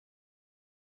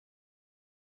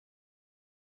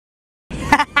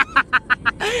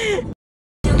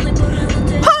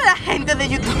Hola gente de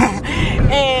YouTube.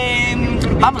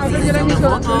 Vamos a hacer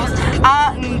fotos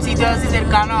a sitios así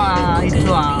cercanos a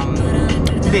esto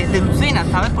de Lucena,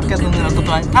 ¿sabes? Porque es donde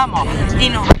nosotros estamos. Y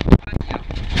nos...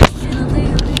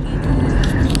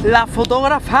 La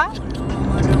fotógrafa...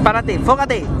 Párate,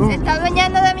 enfócate. Se está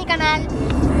adueñando de mi canal.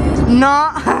 No,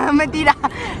 mentira.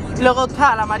 Luego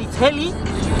está la Mariceli.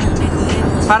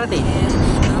 Párate.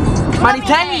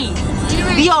 Mariceli.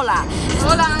 Viola.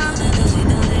 Hola.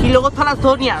 Y luego está la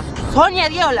Sonia. Sonia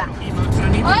Viola.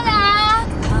 Hola.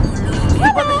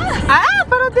 ¡Ah!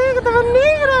 ¡Párate! ¡Que te ves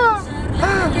negro!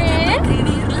 ¿Qué?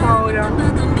 Ahora.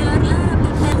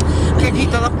 Que aquí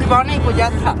todos pibones y pues ya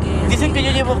está. Dicen que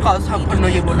yo llevo cosas, pues no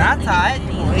llevo nada, ¿sabes?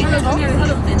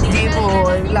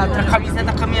 Llevo las 3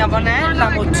 camisetas que me voy a poner,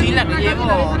 la mochila que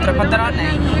llevo, 3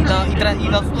 pantalones y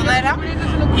dos sudaderas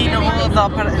y luego 2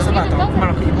 zapatos.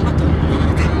 Bueno, que llevo esto.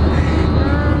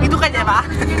 ¿Y tú qué llevas?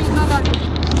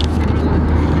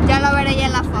 Ya lo veréis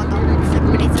en la foto.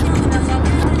 Sorpresa.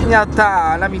 Ya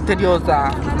está, la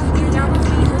misteriosa.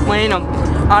 Bueno,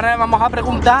 ahora le vamos a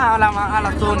preguntar a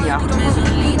la Sonia.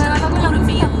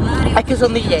 Es que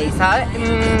son DJ, ¿sabes?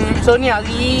 Sonia,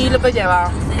 di lo que lleva.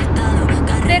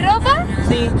 ¿De ropa?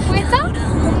 Sí. ¿Puesta?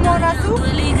 ¿Un mono azul?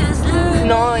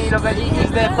 No, y lo que y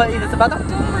de zapatos.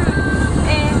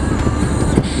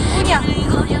 Uña.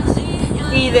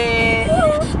 Y de...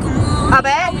 A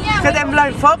ver, que tembla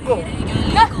el foco.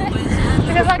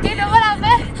 Pero ¿para qué no me la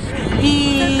ves?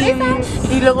 Y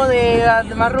luego de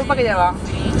más ropa que lleva.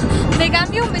 Te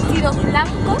cambio un vestido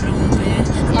blanco.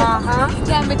 Ajá.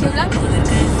 Ya, un vestido blanco.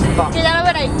 Va. Que ya lo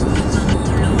veréis.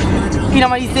 Y la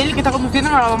Maricel que está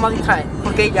conduciendo no la vamos a distraer,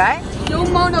 porque ella es... Yo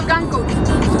un mono blanco.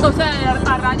 O sea,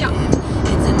 a raya.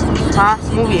 Ah,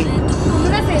 muy bien. Como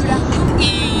una cebra.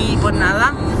 Y pues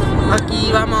nada, aquí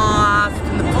vamos a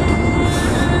sesión de fotos.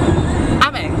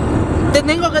 A ver,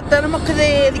 tenemos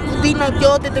que discutirnos,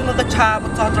 yo te tengo que echar a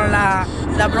vosotros la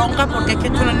bronca porque es que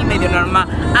esto no es ni medio normal.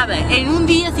 A ver, en un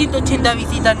día 180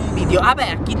 visitas en un vídeo. A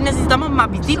ver, aquí necesitamos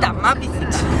más visitas.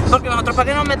 Porque nosotros para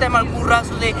qué nos metemos el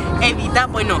currazo de editar,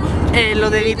 bueno, lo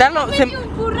de editarlo... Un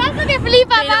currazo que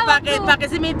flipa, Pero ¿para qué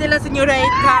se mete la señora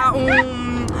esta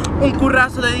un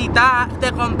currazo de editar,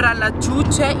 de comprar las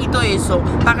chuches y todo eso?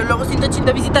 Para que luego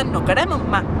 180 visitas no queremos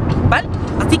más, ¿vale?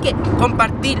 Así que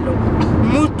compartirlo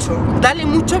mucho, dale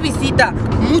muchas visitas,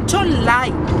 muchos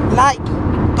likes,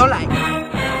 todo like.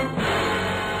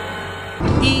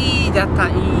 Y ya está,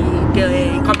 y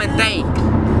que comentéis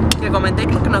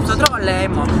porque nosotros os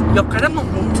leemos y os queremos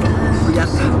mucho. Pues ya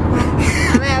está.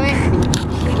 A ver.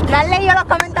 ¿Le has leído los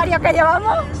comentarios que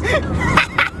llevamos?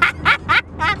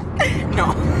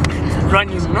 No hay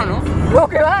ni uno, ¿no? ¿Cómo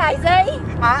que va? ¿Hay 6?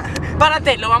 Ah,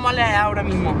 párate, lo vamos a leer ahora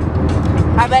mismo.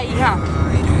 A ver, hija,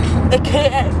 es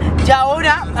que ya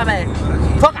ahora, a ver,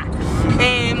 foca.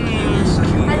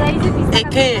 Es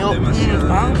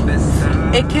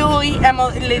que hoy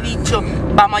le he dicho,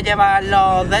 vamos a llevar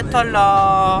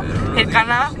el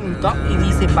canal juntos. Y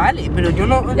dice, vale, pero yo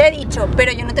no... Le he dicho,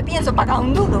 pero yo no te pienso pagar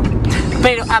un duro.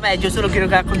 Pero, a ver, yo solo quiero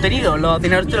que hagas contenido, los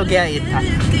dineros te lo queda ahí está.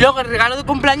 Luego el regalo de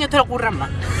cumpleaños te lo curran más.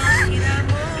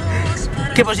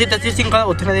 Que por cierto, estoy el 5 de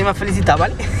agosto, nadie me ha felicitado,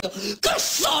 ¿vale? ¡Qué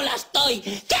sola estoy!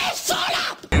 ¡Qué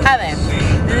sola! A ver,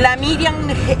 la Mirian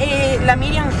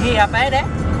Gia Pérez.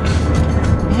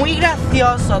 Muy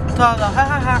graciosos todos,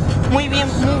 jajaja. Muy bien,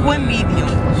 muy buen vídeo.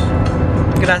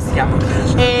 Gracias.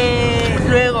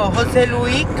 Luego, José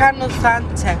Luis Carlos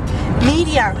Sánchez.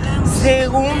 Miriam,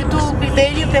 según tu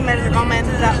criterio,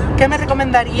 ¿qué me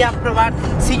recomendarías probar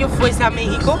si yo fuese a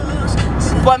México?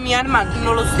 Pues mi arma,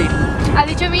 no lo sé. Ha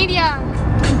dicho Miriam.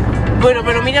 Bueno,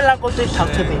 pero Miriam la ha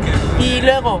contestado, se ve. Y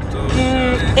luego,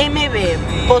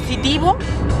 MB positivo.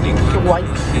 Qué guay.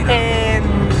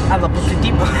 Algo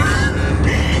positivo.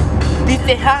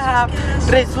 Dice, jaja,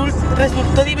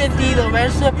 resultó divertido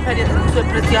ver sus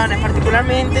expresiones,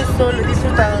 particularmente solo he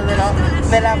disfrutado de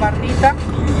la barrita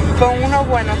con unos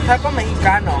buenos tacos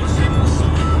mexicanos.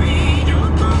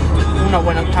 Unos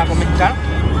buenos tacos mexicanos.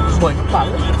 Bueno,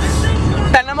 vale.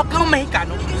 Tenemos que un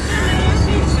mexicano.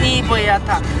 Y pues ya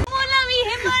está. ¡Somos la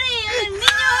Virgen María del Niño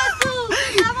Jesús!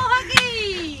 ¡Estamos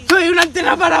aquí! Soy una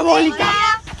antena parabólica.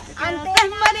 Antes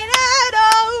marinero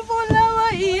por la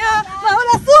bahía, bajo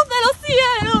la azul de los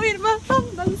cielos, Irma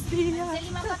Andalucía.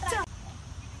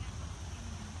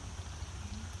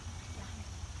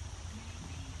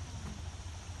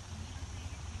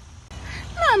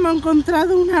 Hemos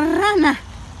encontrado una rana.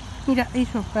 Mira,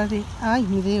 eso, espérate. Ay,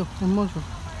 mi dedo, hermoso.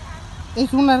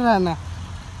 Es una rana.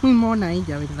 Muy mona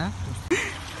ella, ¿verdad?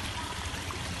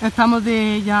 Estamos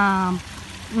de ya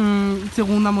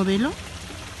segunda modelo.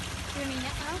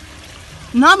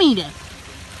 No mire.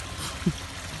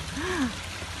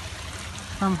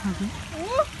 Vamos aquí.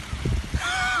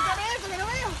 Que no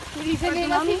veo. Me dice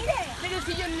nena así. Pero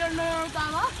si yo no lo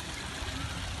notaba.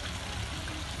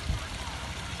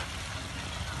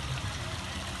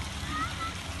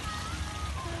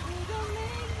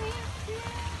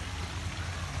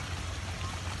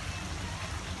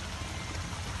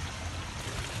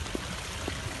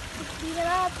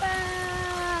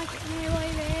 Me voy a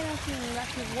ver así, mira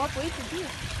qué guapo este tío.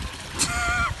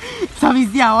 Se ha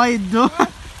viciado esto.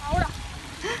 Ahora.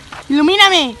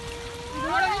 ¡Ilumíname!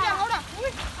 Ahora, mira, ahora.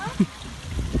 Uy.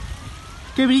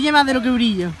 Que brille más de lo que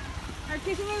brillo. Es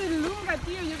que se me deslumbra,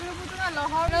 tío. Yo creo que tocar los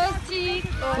ojos. Los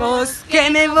chicos. Pues que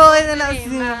me voy de la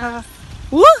ciudad.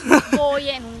 Voy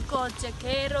en un coche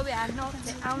que rodea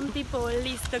noche a un tipo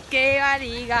listo que va a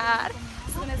ligar.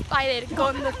 Es un spider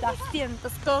con 2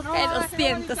 asientos, coge los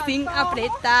cientos sin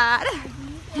apretar.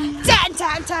 Chan,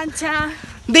 chan, chan, chan.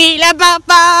 Dile a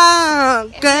papá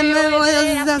que me voy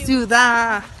de esa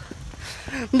ciudad.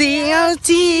 Dile a los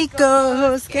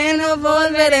chicos que no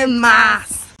volveré más.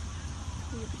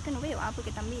 Yo que no veo,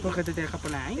 porque también. ¿Por qué te dejas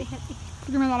poner ahí?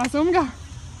 Porque me da la sombra.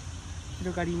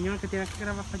 Pero cariño, que tienes que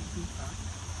grabar para YouTube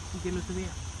y que no se vea.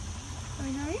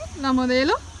 ¿La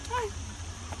modelo?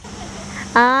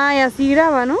 Ah, y así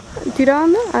graba, ¿no? ¿Estoy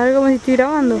grabando? A ver cómo si estoy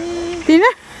grabando. ¿Tiene?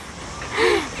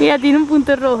 Mira, tiene un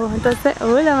punto rojo. Entonces,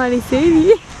 hola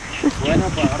Mariceli. Bueno,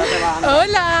 pues ahora te vas a...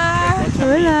 Hola.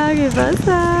 Hola, ¿qué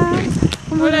pasa?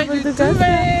 ¿Cómo Hola, vas por tu casa?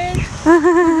 youtuber.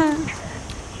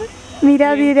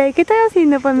 Mira, diré, ¿qué estás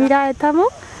haciendo? Pues mira, estamos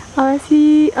a ver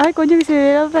si... Ay, coño, que se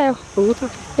ve los dedos. ¿Te gusta?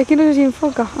 Es que no sé si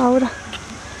enfoca ahora.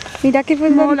 Mira qué fue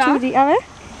el Mola. churri. A ver,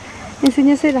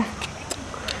 enséñasela.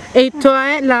 Esto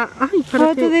es la... Ay,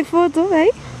 Foto de foto,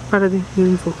 ¿veis? Párate, yo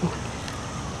un poco.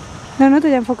 No,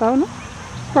 te ya enfocado, ¿no?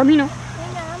 Para mí no.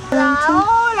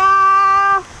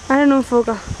 Hola. Ahora no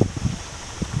enfoca.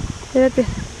 Espérate.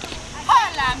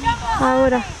 Hola, amigos.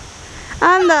 Ahora.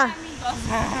 Anda.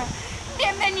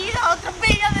 Bienvenido a otro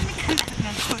vídeo de mi canal.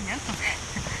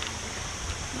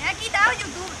 Me ha quitado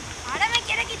YouTube. Ahora me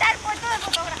quiere quitar el puesto de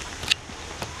fotógrafo.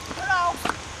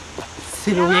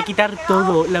 Se lo voy a quitar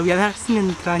todo, la voy a dejar sin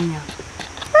entraña.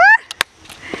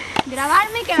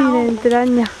 Grabarme que Sin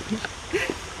entraña.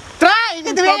 ¡Trae!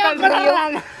 ¡Que te voy a llevar con la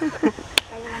rana!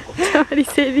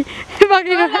 Mariceli. ¿Para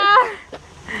qué no?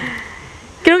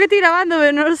 Creo que estoy grabando,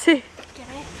 pero no lo sé.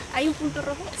 ¿Hay un punto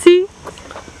rojo? Sí.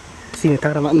 Sí, me está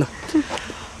grabando.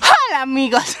 ¡Hola,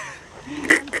 amigos!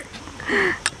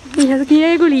 Mira, aquí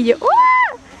hay el culillo.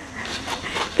 ¡Uah!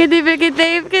 Que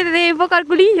te enfoca el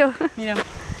culillo. Mira.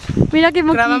 Mira qué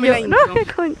Grábame la moquillo. No, intro. qué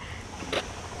coño.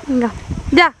 Venga,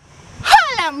 ya.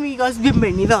 ¡Hola, amigos!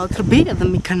 Bienvenidos a otro vídeo de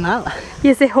mi canal. Y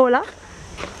ese hola.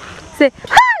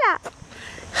 ¡Hola!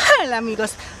 ¡Hola,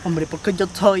 amigos! Hombre, porque yo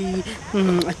soy...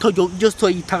 yo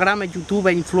soy Instagram,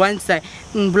 youtuber, influencer,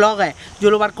 blogger. Yo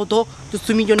lo barco todo. Yo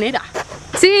soy millonera.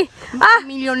 Sí. Ah,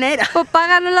 Millonera. pues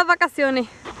páganos las vacaciones.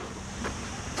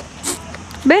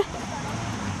 ¿Ves?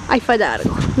 Hay falla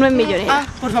algo. No es millonera. Ah,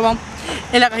 por favor.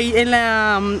 En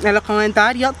los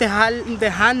comentarios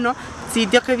dejadnos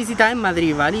sitios que visitar en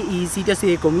Madrid, ¿vale? Y sitios así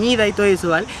de comida y todo eso,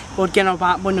 ¿vale? Porque nos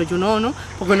va, bueno, yo no,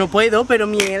 porque no puedo, pero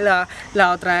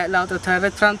las otras 3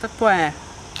 restaurantes, pues,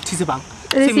 sí se van.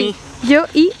 Es decir, yo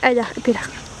y ella. Espera.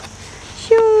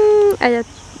 Shum. Ella.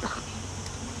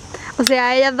 O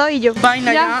sea, ellas dos y yo.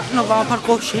 Vaina, ya nos vamos para el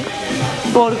coche,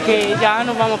 porque ya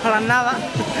nos vamos para las nada,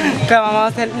 que vamos a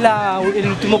hacer el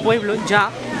último pueblo ya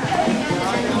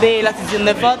de la sesión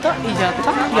de fotos y ya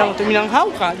está, ya hemos terminado en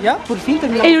Jauja, ya, por fin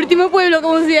terminamos. El último pueblo,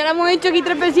 como si hubiéramos hecho aquí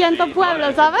 300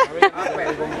 pueblos, ¿sabes?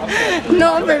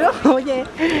 No, pero, oye,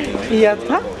 y ya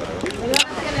está.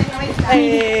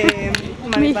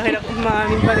 Me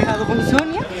han emparejado con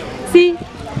Sonia. Sí.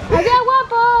 ¡Adiós,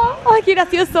 guapo! ¡Ay, qué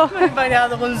gracioso! Me han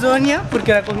emparejado con Sonia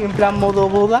porque la cogí en plan modo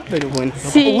boda, pero bueno.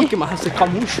 Sí. Uy, que me has acercado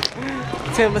mucho.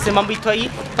 Se me han visto ahí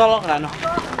todos los granos.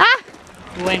 ¡Ah!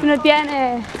 Bueno. No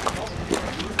tiene...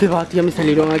 ¿Qué va, tía? Me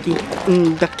salieron aquí.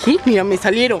 ¿De aquí? Mira, me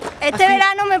salieron. Este así.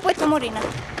 verano me he puesto morena.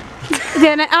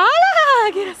 Tiene...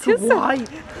 ¡Hala! ¡Qué gracioso! Guay. Muy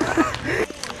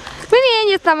bien,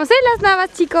 ya estamos en las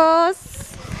navas, chicos.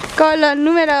 Con los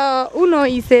números 1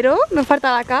 y 0. Nos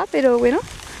falta la K, pero bueno.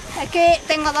 Es que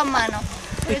tengo 2 manos.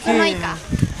 Por eso no hay K.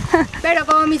 Pero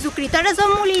como mis suscriptores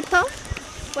son muy listos,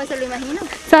 pues se lo imagino.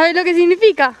 ¿Sabes lo que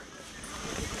significa?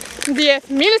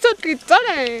 10.000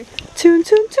 suscriptores. Chun,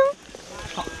 chun, chun.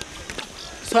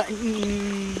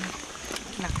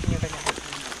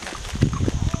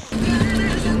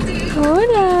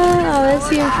 Hola, a ver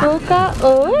si enfoca.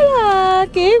 Hola,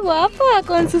 qué guapa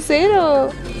con su 0.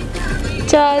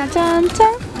 Chan, chan,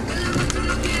 chan.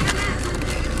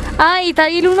 Ah, ¿y está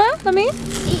ahí Luna también?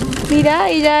 Sí. Mira,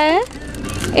 ella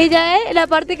es la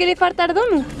parte que le falta al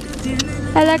donut.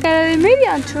 A la cara de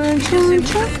Miriam. Chun, chun,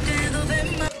 chun.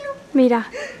 Mira,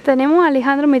 tenemos a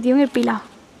Alejandro metido en el pilado,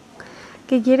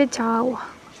 que quiere echar agua.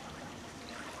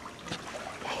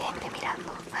 Y hay gente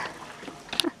mirando.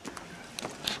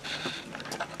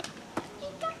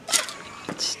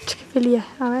 Qué feliz.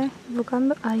 A ver,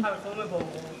 buscando. Ahí.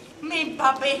 Me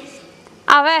empapé.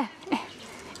 A ver,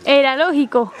 era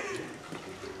lógico.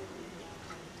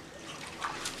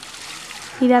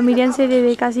 Mira, a Miriam se le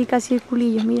ve casi el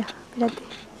culillo. Mira, espérate.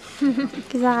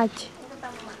 Que se agache.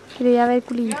 Que le voy a ver el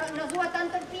culillo. No suba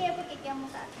tanto el pie porque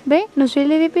quedamos tarde. ¿Ves? No se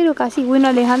le ve, pero casi. Bueno,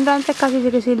 Alejandro antes casi de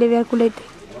que se le ve el culete.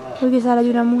 Porque sale de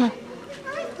una mujer.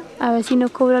 A ver si nos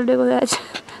cobra luego de allá.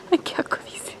 Ay, qué asco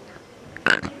dice.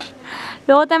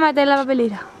 Luego te metes en la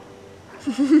papelera.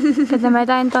 Que te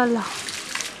metas en todos lados.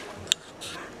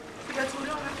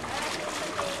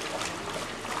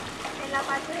 En la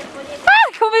parte del folleto.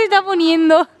 ¡Ah! ¿Cómo se está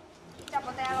poniendo?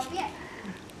 Chapotea los pies.